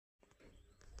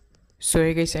So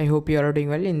hey guys, I hope you are doing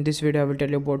well. In this video I will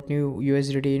tell you about new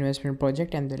USDT investment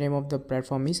project, and the name of the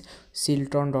platform is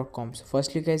sealtron.com. So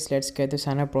firstly guys, let's get the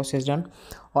sign up process done.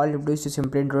 All you do is to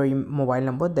simply enter your mobile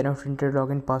number, then you have to enter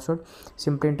login password,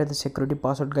 simply enter the security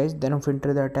password guys, then you have to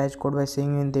enter the attached code by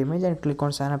seeing in the image and click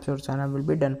on sign up. So sign up will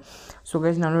be done. So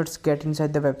guys, now let's get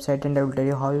inside the website and I will tell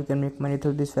you how you can make money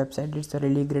through this website. It's a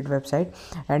really great website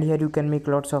and here you can make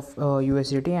lots of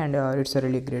USDT and it's a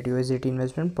really great USDT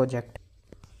investment project.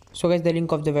 So guys, the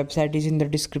link of the website is in the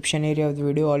description area of the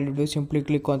video. All you do is simply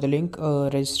click on the link,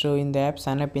 register in the app,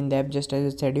 sign up in the app just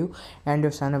as I said you, and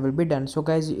your sign up will be done. So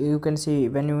guys, you can see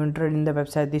when you enter in the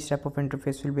website, this type of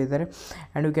interface will be there,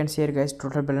 and you can see here guys,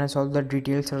 total balance, all the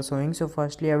details are showing. So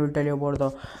firstly I will tell you about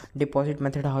the deposit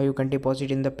method, how you can deposit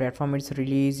in the platform. It's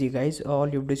really easy guys. All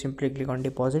you do is simply click on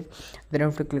deposit, then you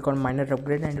have to click on miner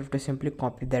upgrade and you have to simply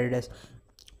copy. There it is.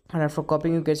 And after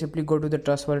copying, you can simply go to the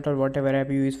trust wallet or whatever app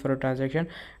you use for a transaction,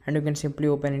 and you can simply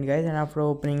open it guys. And after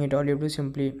opening it, all you do is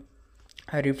simply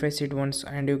refresh it once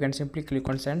and you can simply click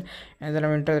on send, and then I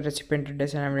will enter the recipient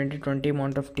address and I will enter 20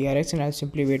 amount of TRX and I'll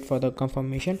simply wait for the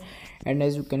confirmation. And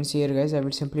as you can see here guys, I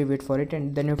will simply wait for it,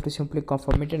 and then you have to simply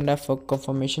confirm it, and after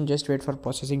confirmation just wait for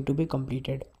processing to be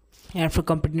completed. And after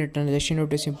completing the transaction, you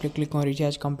have to simply click on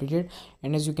recharge completed,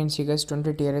 and as you can see guys,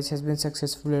 20 TRS has been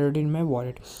successfully loaded in my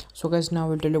wallet. So guys, now I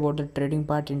will tell you about the trading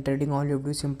part. In trading, all you have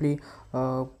to simply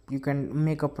you can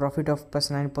make a profit of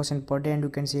 +9% per day, and you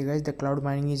can see guys the cloud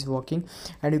mining is working,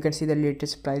 and you can see the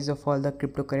latest price of all the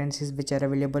cryptocurrencies which are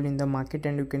available in the market,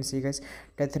 and you can see guys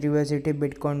Tether, USDT,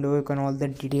 Bitcoin, Dogecoin, all the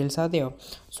details are there.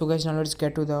 So guys, now let's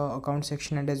get to the account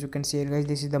section, and as you can see here guys,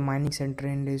 this is the mining center,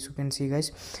 and as you can see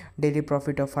guys, daily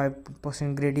profit of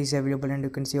 5% grade is available, and you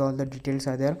can see all the details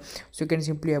are there. So you can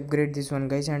simply upgrade this one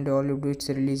guys, and all you do, it's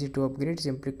really easy to upgrade.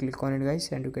 Simply click on it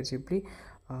guys, and you can simply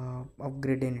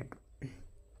upgrade in it.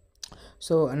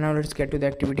 So now let's get to the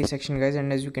activity section guys,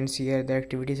 and as you can see here, the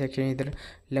activity section is there.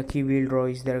 Lucky wheel draw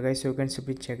is there guys, so you can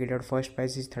simply check it out. First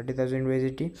prize is 30,000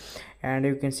 USDT, and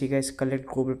you can see guys collect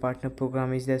global partner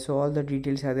program is there, so all the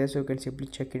details are there, so you can simply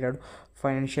check it out.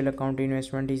 Financial account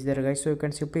investment is there guys, so you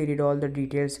can simply read all the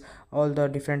details. All the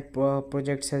different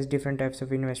projects has different types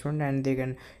of investment, and they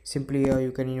can simply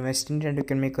you can invest in it and you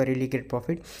can make a really great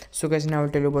profit. So guys, now I'll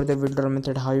tell you about the withdrawal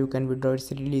method, how you can withdraw.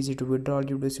 It's really easy to withdraw.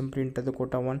 You do simply enter the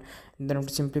quota one, then have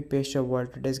to simply paste your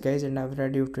wallet address guys, and after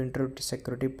that you have to enter the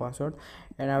security password,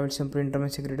 and I will simply enter my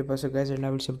security password guys, and I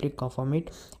will simply confirm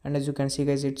it, and as you can see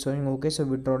guys, it's showing okay, so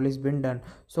withdrawal is been done.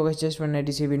 So guys, just when I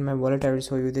receive in my wallet, I will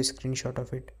show you the screenshot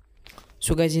of it.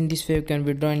 So guys, in this way you can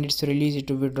withdraw, and it's really easy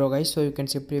to withdraw guys, so you can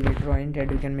simply withdraw it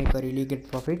and you can make a really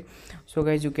good profit. So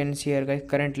guys, you can see here guys,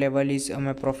 current level is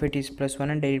my profit is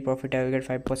 +1, and daily profit I will get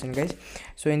 5% guys.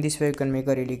 So in this way you can make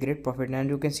a really great profit, and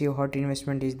you can see hot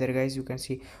investment is there guys. You can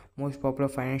see most popular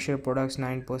financial products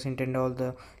 9%, and all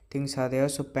the things are there.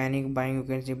 So panic buying, you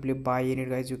can simply buy in it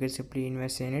guys, you can simply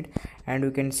invest in it, and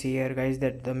you can see here guys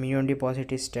that the minimum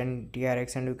deposit is 10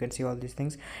 TRX, and you can see all these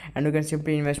things, and you can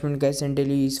simply investment guys, and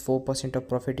daily is 4% of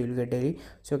profit you will get daily.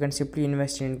 So you can simply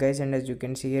invest in it guys, and as you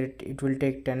can see here, it will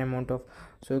take 10 amount of,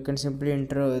 so you can simply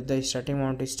enter the starting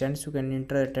amount is 10, so you can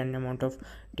enter 10 amount of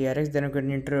TRX, then you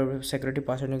can enter security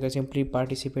password, you can simply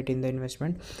participate in the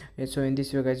investment. And so in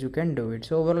this way guys, you can do it.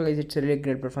 So overall guys, it's a really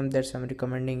great platform, that's I'm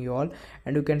recommending you all.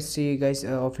 And you can see guys,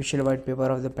 official white paper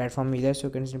of the platform is there, so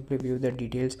you can simply view the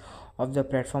details of the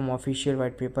platform. Official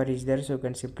white paper is there, so you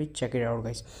can simply check it out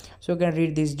guys, so you can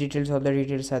read these details. All the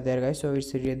details are there guys, so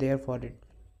it's really there for it.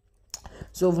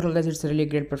 So overall guys, it's a really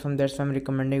great platform, that's why I'm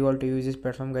recommending you all to use this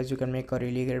platform guys. You can make a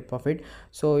really great profit.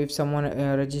 So if someone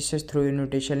registers through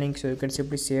invitation link, so you can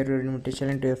simply share your invitation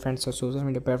link to your friends or social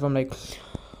media platform like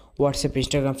WhatsApp,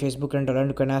 Instagram, Facebook, and all, and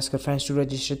you can ask your friends to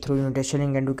register through invitation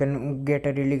link, and you can get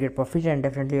a really great profit, and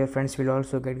definitely your friends will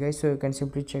also get guys. So you can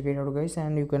simply check it out guys,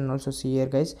 and you can also see here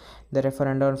guys, the refer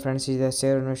and on friends is the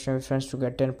share investment with friends to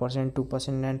get 10%,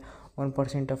 2%, and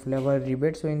 1% of level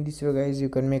rebate. So in this way guys, you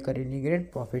can make a really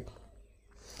great profit.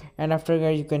 And after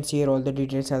guys, you can see here all the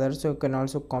details are there, so you can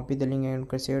also copy the link and you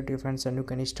can share it to your friends, and you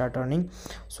can start earning.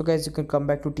 So guys, you can come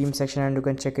back to team section, and you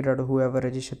can check it out, whoever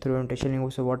registered through invitation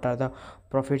link, so what are the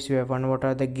profits you have won, what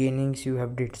are the gainings you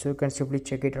have did. So you can simply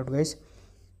check it out guys.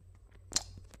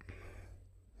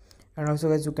 And also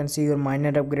guys, you can see your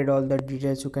miner upgrade, all the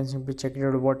details, you can simply check it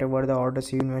out, whatever the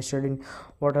orders you invested in,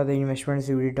 what are the investments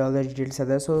you did, all the details are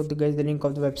there. So guys, the link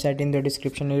of the website in the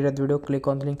description area of the video. Click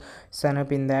on the link, sign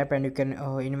up in the app, and you can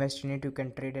invest in it, you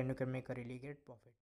can trade, and you can make a really great profit.